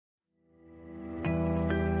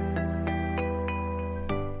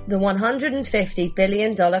The $150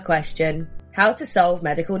 billion question: how to solve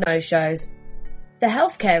medical no-shows. The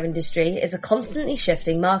healthcare industry is a constantly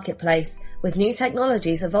shifting marketplace, with new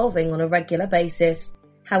technologies evolving on a regular basis.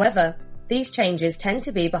 However, these changes tend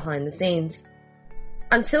to be behind the scenes.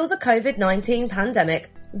 Until the COVID-19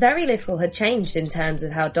 pandemic, very little had changed in terms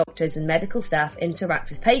of how doctors and medical staff interact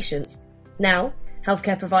with patients. Now,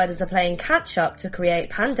 healthcare providers are playing catch-up to create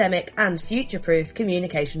pandemic and future-proof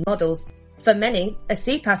communication models. For many, a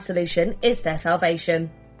CpaaS solution is their salvation.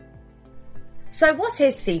 So what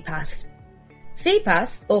is CpaaS?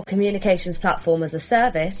 CpaaS, or Communications Platform as a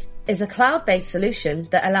Service, is a cloud-based solution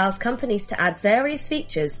that allows companies to add various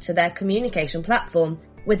features to their communication platform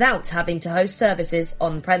without having to host services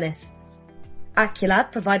on-premise.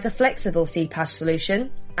 Acculab provides a flexible CpaaS solution,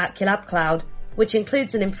 AcculabCloud, which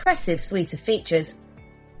includes an impressive suite of features.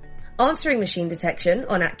 Answering machine detection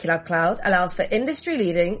on AcculabCloud allows for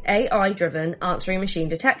industry-leading AI-driven answering machine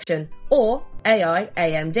detection, or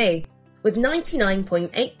AI-AMD, with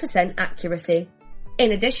 99.8% accuracy.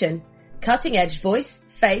 In addition, cutting-edge voice,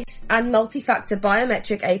 face, and multi-factor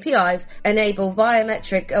biometric APIs enable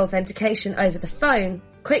biometric authentication over the phone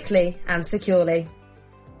quickly and securely.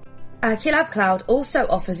 AcculabCloud also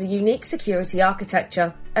offers a unique security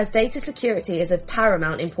architecture, as data security is of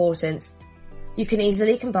paramount importance. You can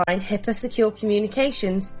easily combine HIPAA-secure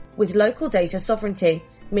communications with local data sovereignty,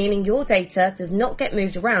 meaning your data does not get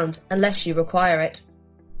moved around unless you require it.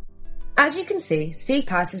 As you can see,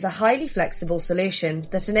 CpaaS is a highly flexible solution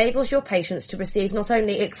that enables your patients to receive not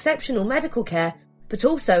only exceptional medical care, but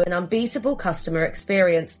also an unbeatable customer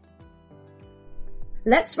experience.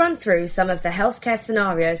 Let's run through some of the healthcare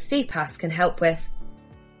scenarios CpaaS can help with.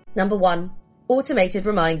 Number 1. Automated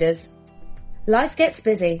reminders. Life gets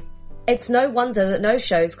busy. It's no wonder that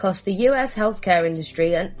no-shows cost the US healthcare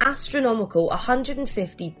industry an astronomical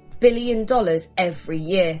 $150 billion every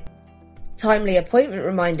year. Timely appointment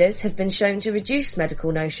reminders have been shown to reduce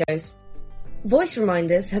medical no-shows. Voice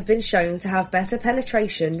reminders have been shown to have better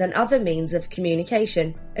penetration than other means of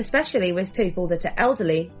communication, especially with people that are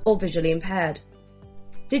elderly or visually impaired.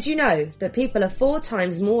 Did you know that people are 4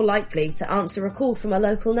 times more likely to answer a call from a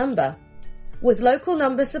local number? With local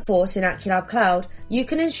number support in AcculabCloud, you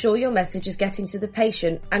can ensure your message is getting to the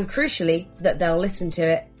patient and, crucially, that they'll listen to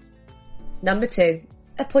it. Number 2.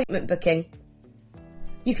 Appointment booking.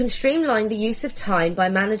 You can streamline the use of time by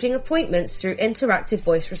managing appointments through interactive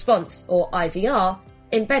voice response, or IVR,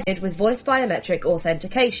 embedded with voice biometric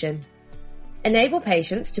authentication. Enable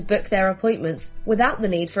patients to book their appointments without the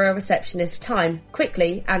need for a receptionist's time,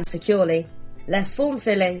 quickly and securely. Less form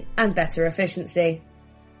filling and better efficiency.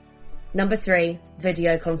 Number 3.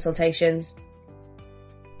 Video consultations.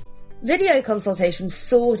 Video consultations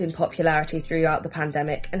soared in popularity throughout the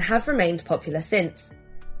pandemic and have remained popular since.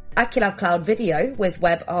 AcculabCloud Video with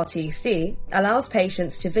WebRTC allows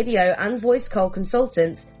patients to video and voice call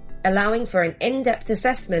consultants, allowing for an in-depth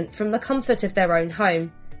assessment from the comfort of their own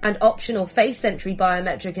home, and optional face entry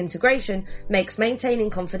biometric integration makes maintaining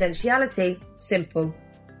confidentiality simple.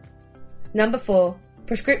 Number 4.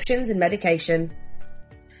 Prescriptions and medication.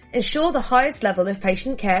 Ensure the highest level of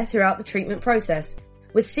patient care throughout the treatment process.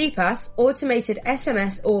 With CpaaS, automated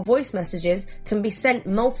SMS or voice messages can be sent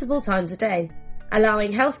multiple times a day,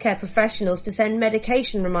 allowing healthcare professionals to send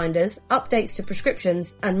medication reminders, updates to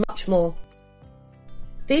prescriptions, and much more.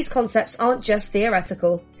 These concepts aren't just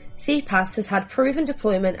theoretical. CpaaS has had proven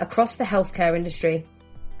deployment across the healthcare industry.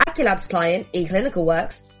 Acculab's client,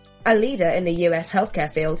 eClinicalWorks, a leader in the US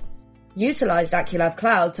healthcare field, utilized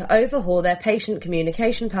AcculabCloud to overhaul their patient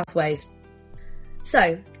communication pathways.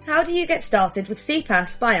 So, how do you get started with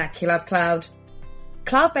CpaaS by AcculabCloud?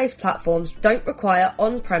 Cloud-based platforms don't require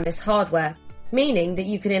on-premise hardware, meaning that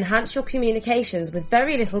you can enhance your communications with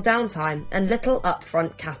very little downtime and little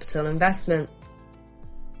upfront capital investment.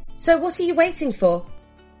 So what are you waiting for?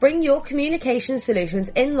 Bring your communication solutions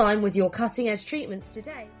in line with your cutting-edge treatments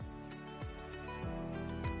today.